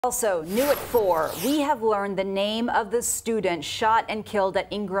Also, new at 4, we have learned the name of the student shot and killed at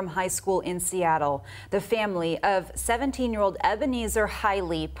Ingraham High School in Seattle. The family of 17-year-old Ebenezer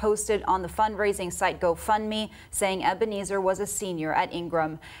Haile posted on the fundraising site GoFundMe saying Ebenezer was a senior at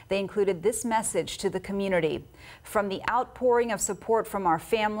Ingraham. They included this message to the community: "From the outpouring of support from our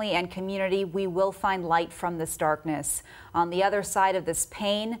family and community, we will find light from this darkness. On the other side of this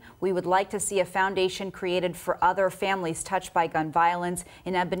pain, we would like to see a foundation created for other families touched by gun violence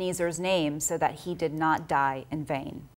in Ebenezer's name so that he did not die in vain."